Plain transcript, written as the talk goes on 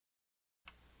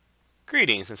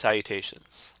Greetings and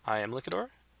salutations. I am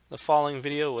Recolored. The following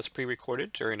video was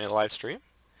pre-recorded during a live stream.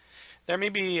 There may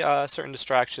be certain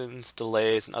distractions,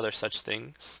 delays, and other such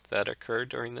things that occurred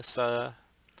during this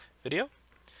video.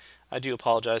 I do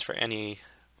apologize for any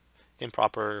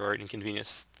improper or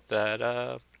inconvenience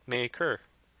that may occur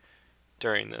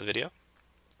during the video.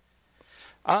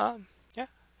 Yeah,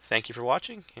 thank you for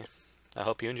watching. I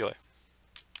hope you enjoy.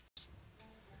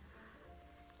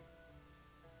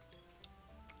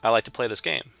 I like to play this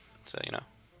game, so you know.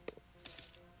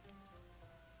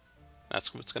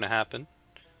 That's what's going to happen.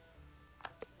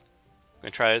 I'm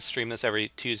going to try to stream this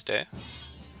every Tuesday.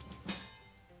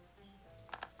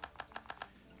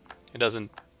 It doesn't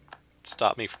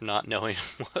stop me from not knowing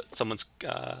what someone's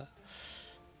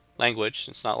language.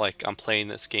 It's not like I'm playing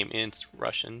this game in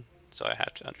Russian, so I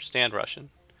have to understand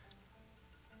Russian.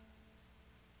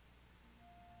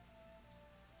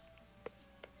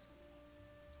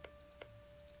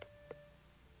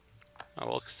 I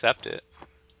will accept it.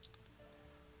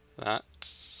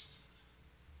 That's...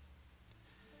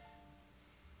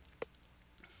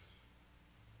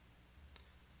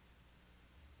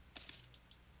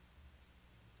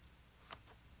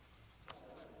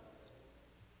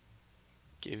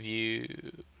 give you...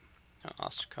 no,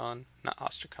 Astrakhan. Not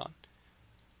Astrakhan.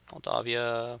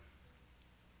 Moldavia.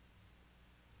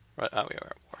 Right, oh, we are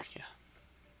at war, yeah.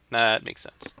 That makes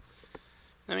sense.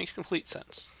 That makes complete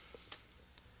sense.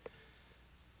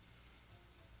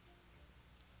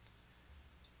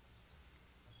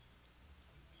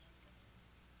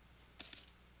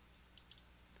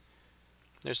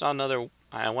 There's not another...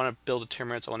 I want to build the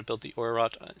Timurids, I want to build the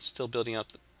Oirat. I'm still building up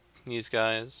these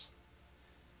guys.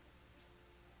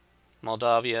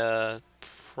 Moldavia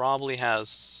probably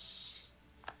has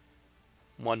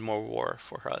one more war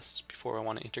for us before I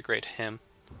want to integrate him.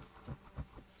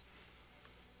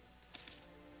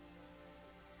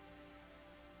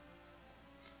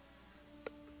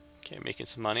 Okay, making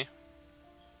some money.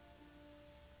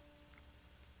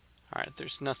 Alright,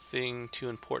 there's nothing too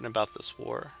important about this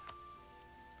war,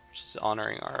 which is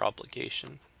honoring our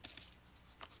obligation.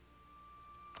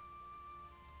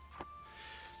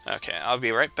 Okay, I'll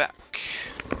be right back.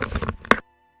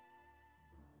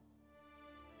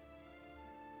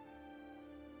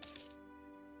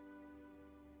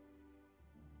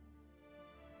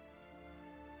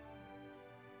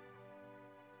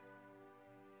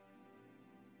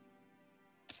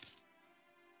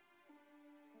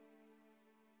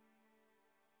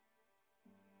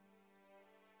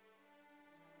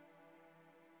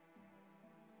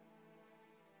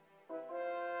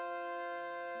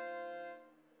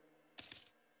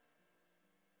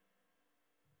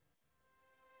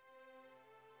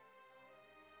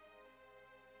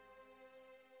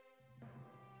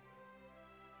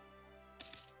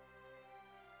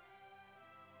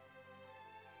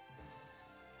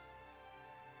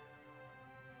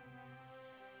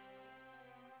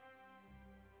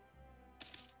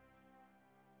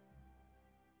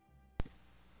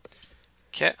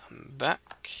 Okay, I'm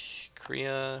back.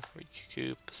 Korea,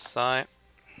 Ryukyu, Pasai.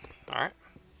 Alright.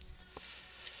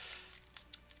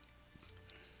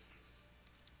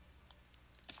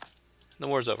 The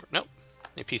war's over. Nope.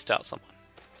 They pieced out someone.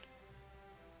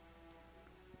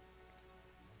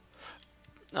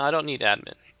 I don't need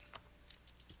admin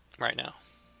right now.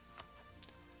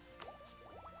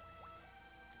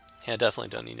 Yeah, definitely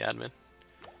don't need admin.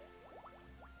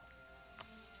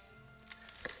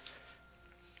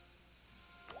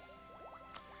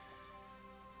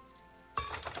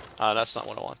 That's not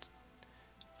what I want.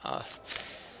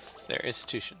 Their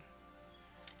institution.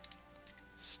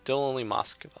 Still only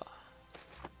Muscovy.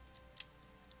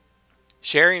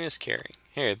 Sharing is caring.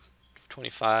 Here,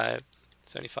 25,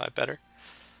 75 better.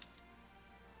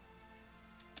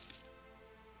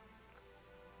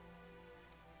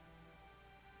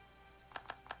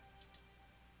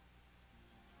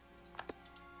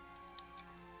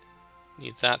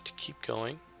 Need that to keep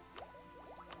going.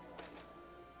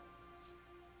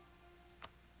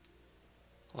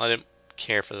 Well, I didn't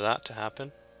care for that to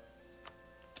happen.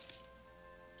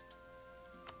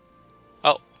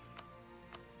 Oh,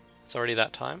 it's already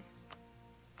that time.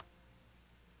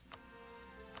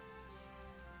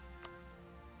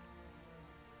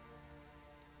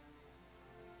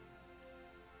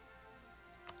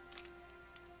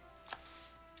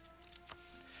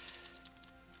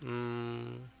 I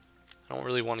don't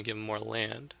really want to give him more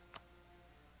land.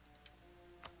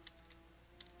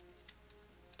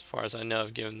 As far as I know,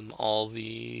 I've given them all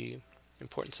the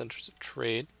important centers of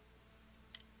trade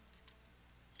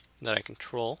that I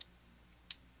control.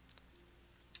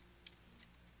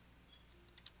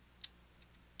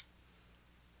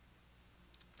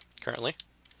 currently.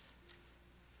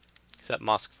 Except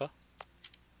Moskva.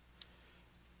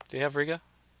 Do you have Riga?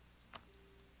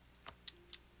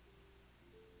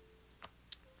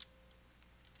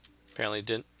 Apparently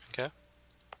didn't. Okay.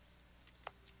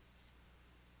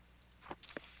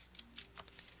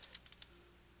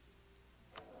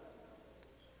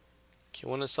 Okay,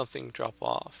 when does something drop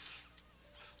off?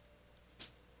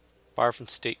 Bar from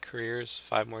state careers,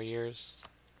 5 more years.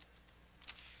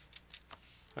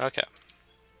 Okay.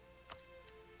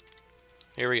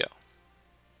 Here we go.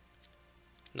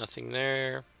 Nothing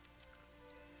there.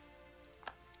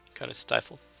 Kind of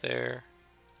stifled there.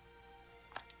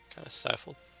 Kind of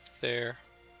stifled there.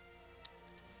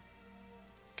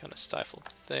 Kind of stifled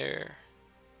there.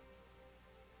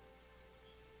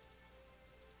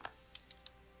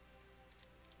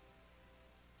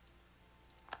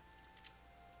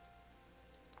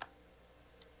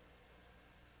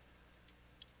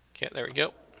 Okay, there we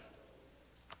go.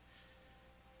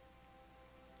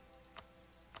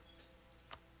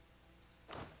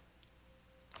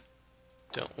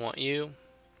 Don't want you.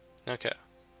 Okay.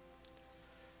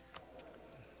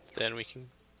 Then we can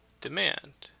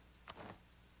demand.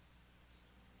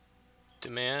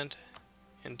 Demand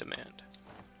and demand.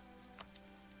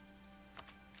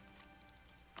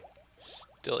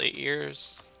 Still 8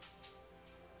 years.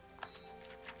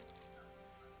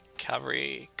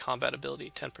 Cavalry combat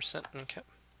ability 10%. Okay.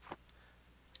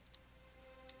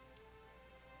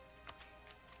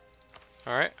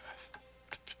 Alright.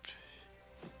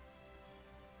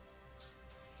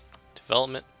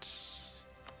 Development.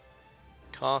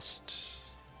 Cost.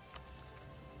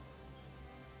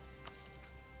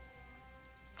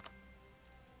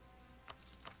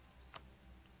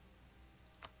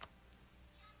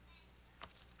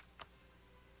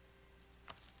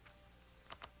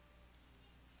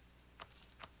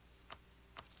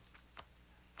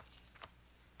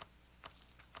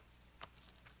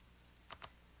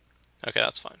 Okay,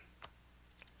 that's fine.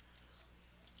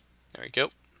 There we go.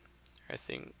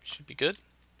 Everything should be good.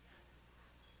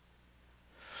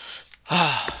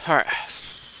 Alright.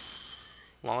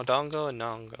 Longodongo and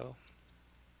Nongo.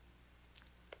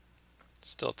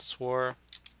 Still at this war.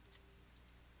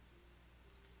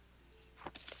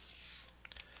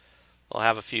 I'll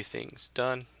have a few things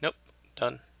done. Nope,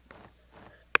 done.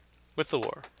 With the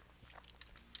war.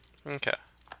 Okay.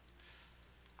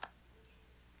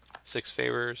 6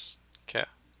 favors. Okay.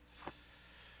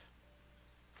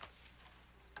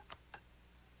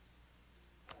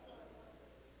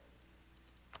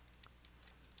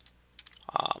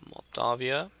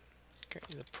 Moldavia. Okay,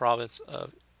 the province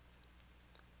of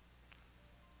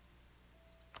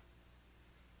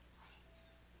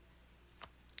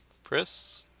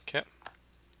Pris. Okay.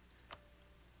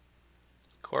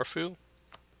 Corfu.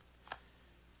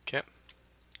 Okay.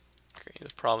 Okay,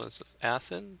 the province of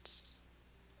Athens.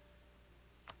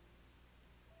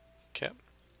 Okay.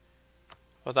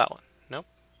 Oh, that one. Nope.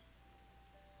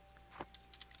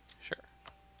 Sure.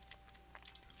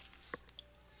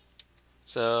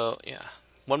 So, yeah.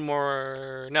 One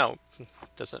more. No.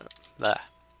 Doesn't. Blah.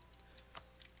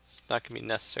 It's not going to be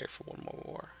necessary for one more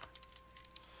war.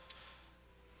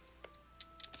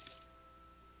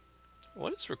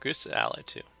 What is Ragusa allied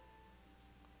to?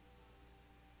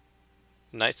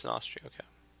 Knights in Austria. Okay.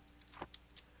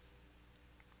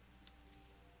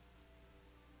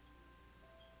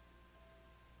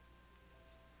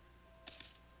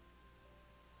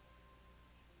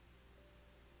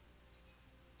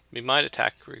 We might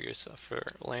attack Ragusa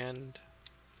for land.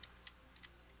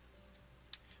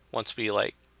 Once we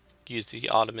like use the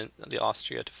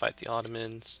Austria to fight the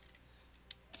Ottomans.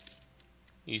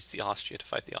 Use the Austria to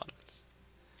fight the Ottomans.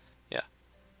 Yeah.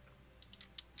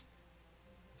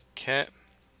 Okay.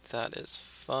 That is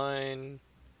fine.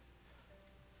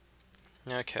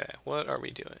 Okay, what are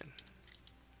we doing?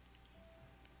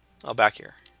 Oh, back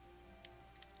here.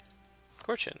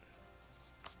 Corchin.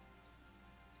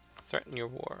 Threaten your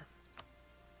war.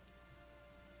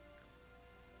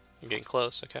 You're getting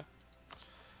close, okay.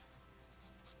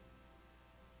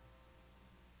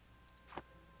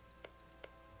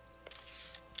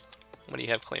 What do you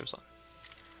have claims on?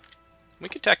 We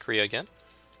could attack Korea again.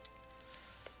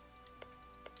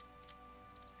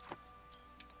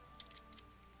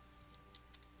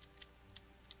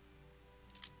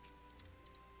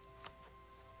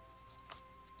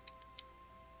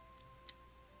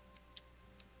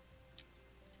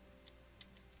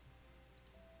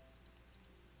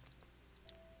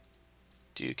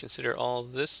 Do you consider all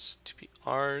this to be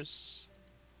ours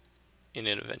in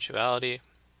an eventuality?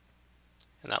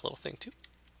 And that little thing too.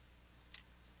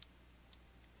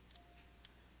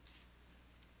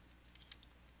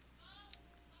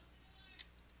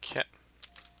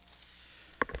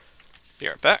 Be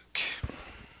right back.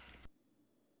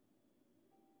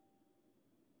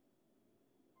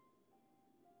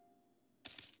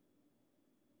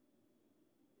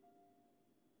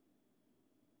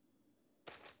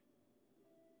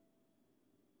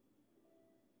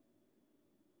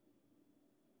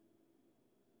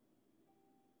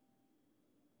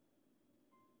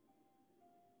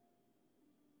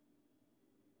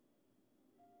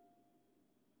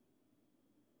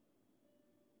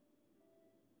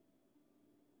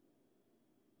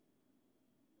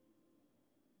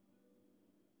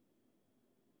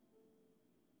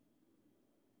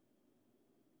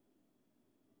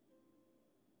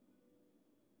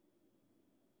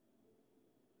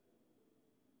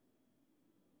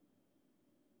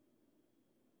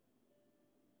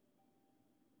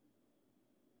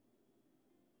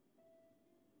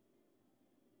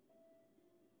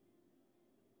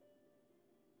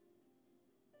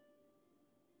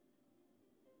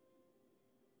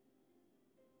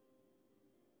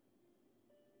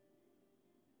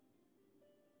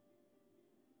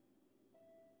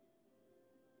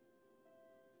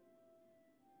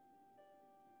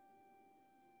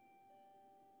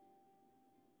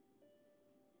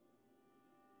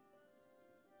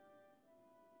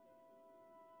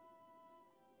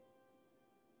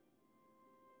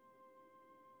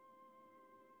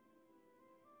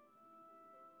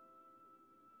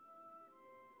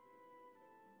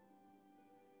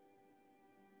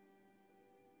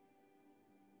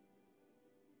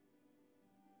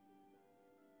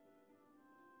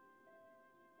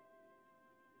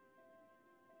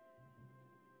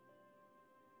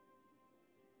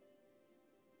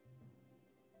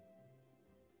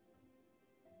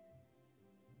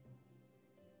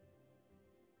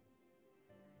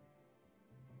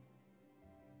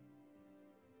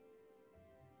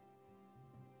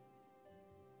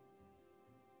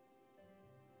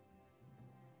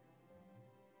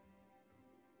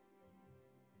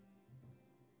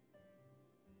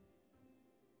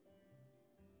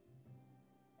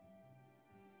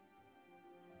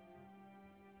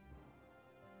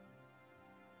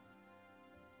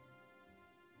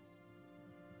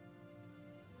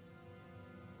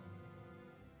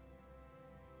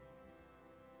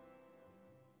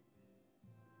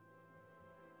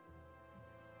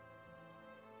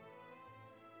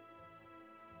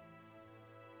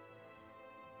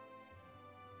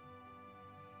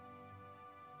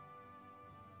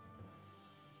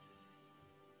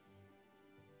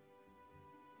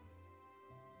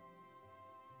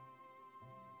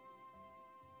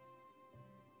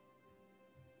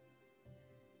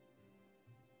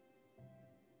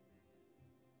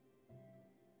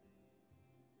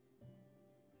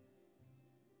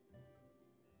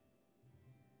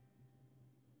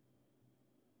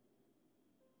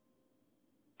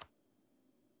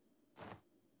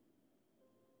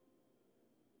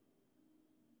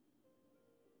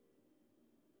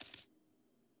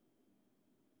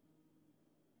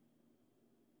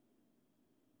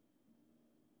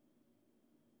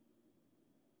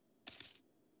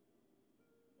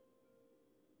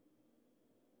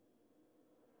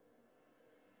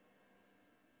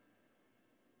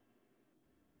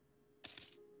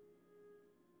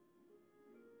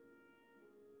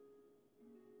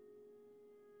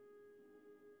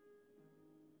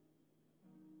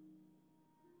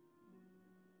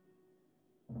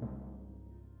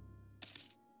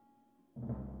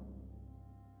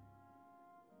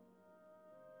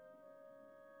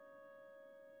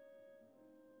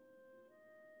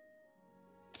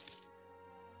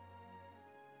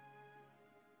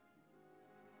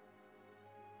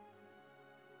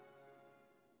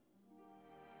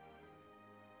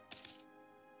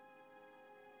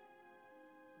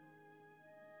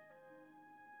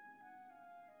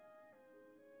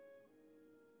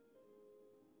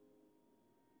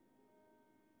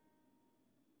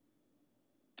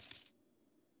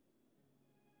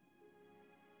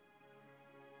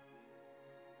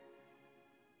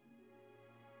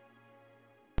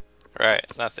 Right,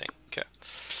 nothing. Okay.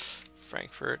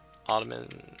 Frankfurt, Ottoman.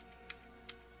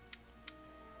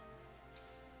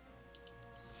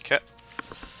 Okay.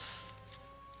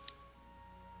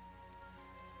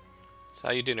 So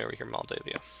how you doing over here,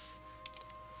 Moldavia?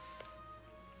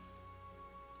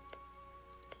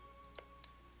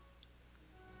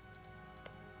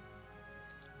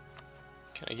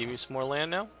 Can I give you some more land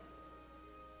now?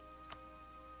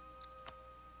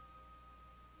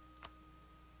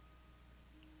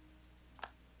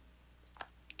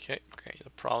 Okay, grant you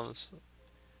the province.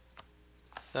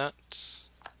 That's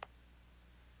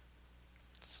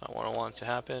not what I want to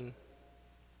happen.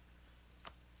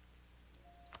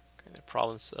 Okay, the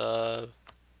province of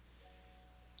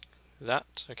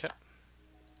that. Okay.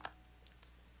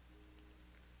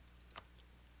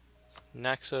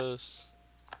 Naxos.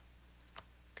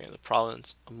 Okay, the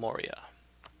province of Moria.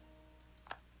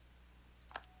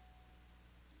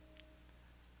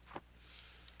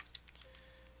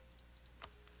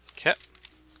 Okay.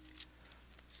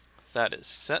 That is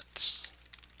set.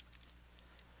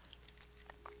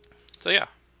 So yeah.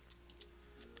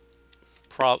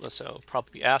 So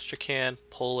probably Astrakhan,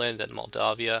 Poland, and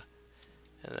Moldavia.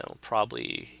 And then we'll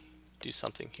probably do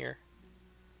something here.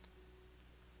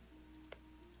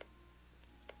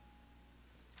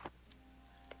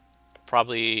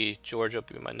 Probably Georgia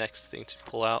will be my next thing to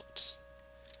pull out.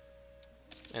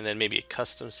 And then maybe a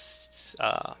customs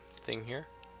thing here.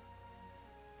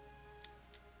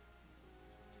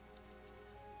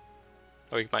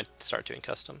 Or we might start doing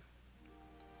custom.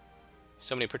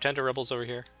 So many Pretender rebels over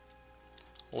here.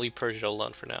 I'll leave Persia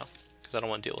alone for now, because I don't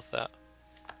want to deal with that.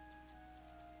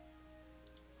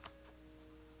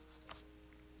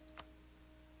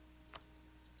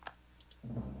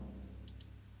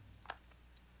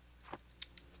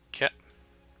 Okay.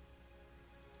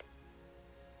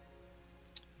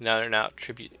 Now they're now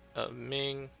tribute of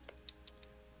Ming.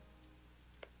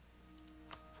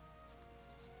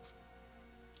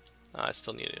 I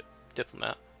still need a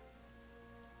diplomat.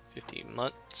 50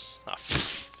 months.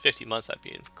 50 months, that'd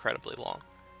be incredibly long.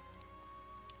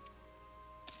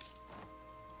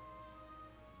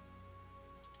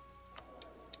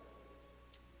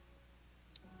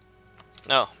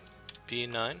 Oh,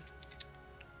 B9.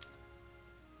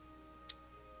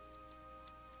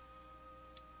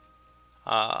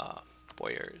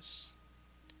 Boyars.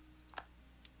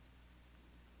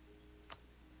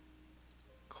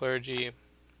 Clergy.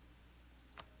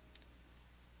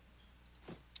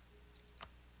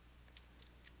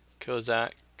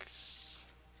 Cossacks.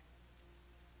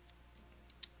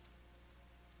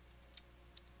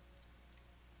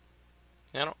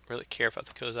 I don't really care about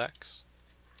the Cossacks.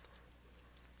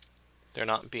 They're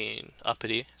not being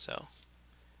uppity, so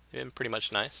they've been pretty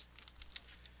much nice.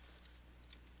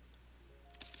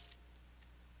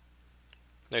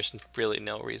 There's really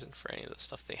no reason for any of the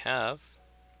stuff they have.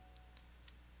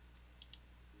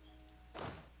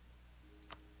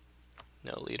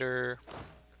 No leader.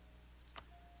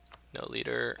 No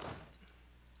leader.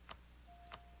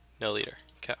 No leader.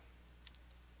 Okay.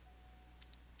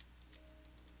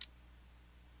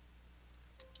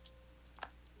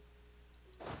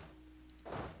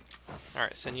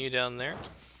 Alright, send you down there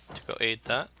to go aid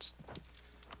that.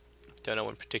 Don't know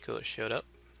when particular showed up.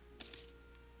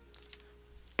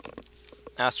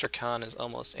 Astrakhan is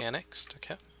almost annexed.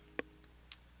 Okay.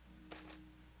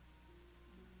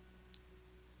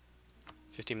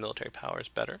 50 military power is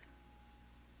better.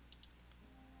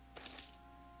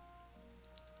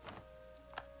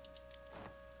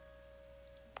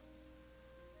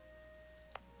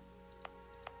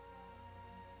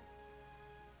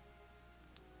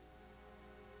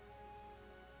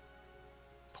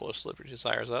 Polish liberty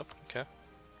desires up. Okay.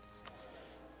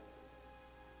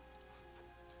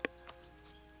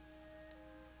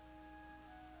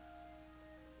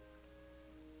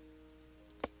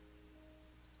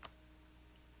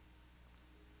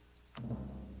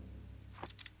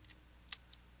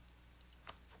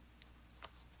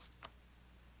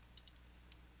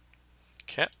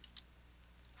 Okay.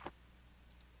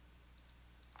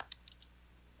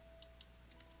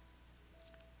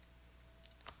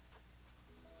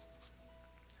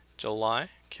 July.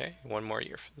 Okay, one more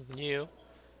year for the new.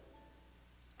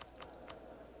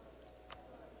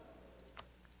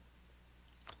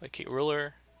 Placate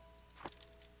ruler.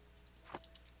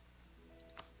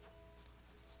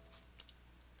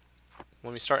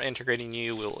 When we start integrating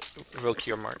you, we'll revoke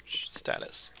your march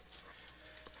status.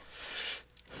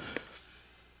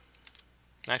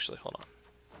 Actually, hold on.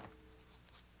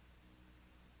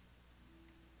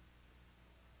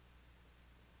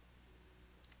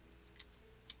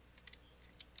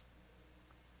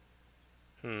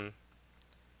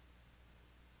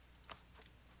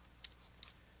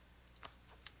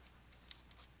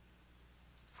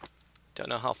 Don't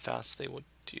know how fast they would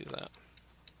do that.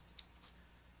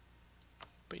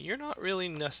 But you're not really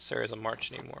necessary as a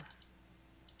march anymore.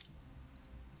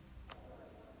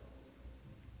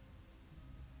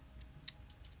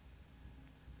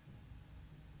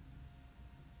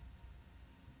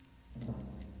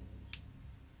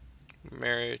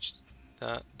 Marriage,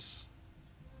 that.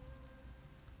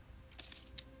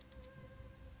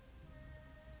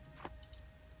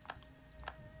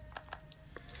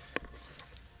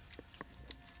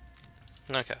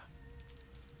 Okay.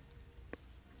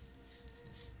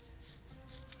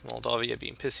 Moldavia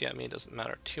being pissy at me doesn't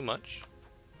matter too much.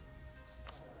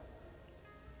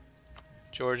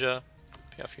 Georgia,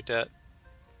 pay off your debt.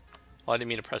 Well, I didn't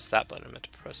mean to press that button. I meant to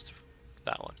press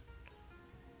that one.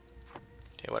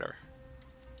 Okay, whatever.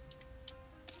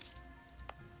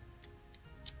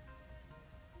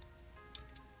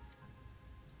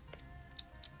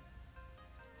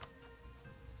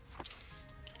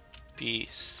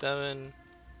 B7.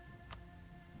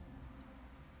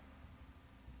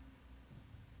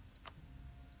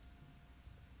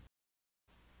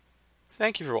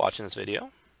 Thank you for watching this video.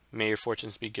 May your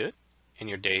fortunes be good and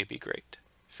your day be great.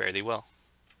 Fare thee well.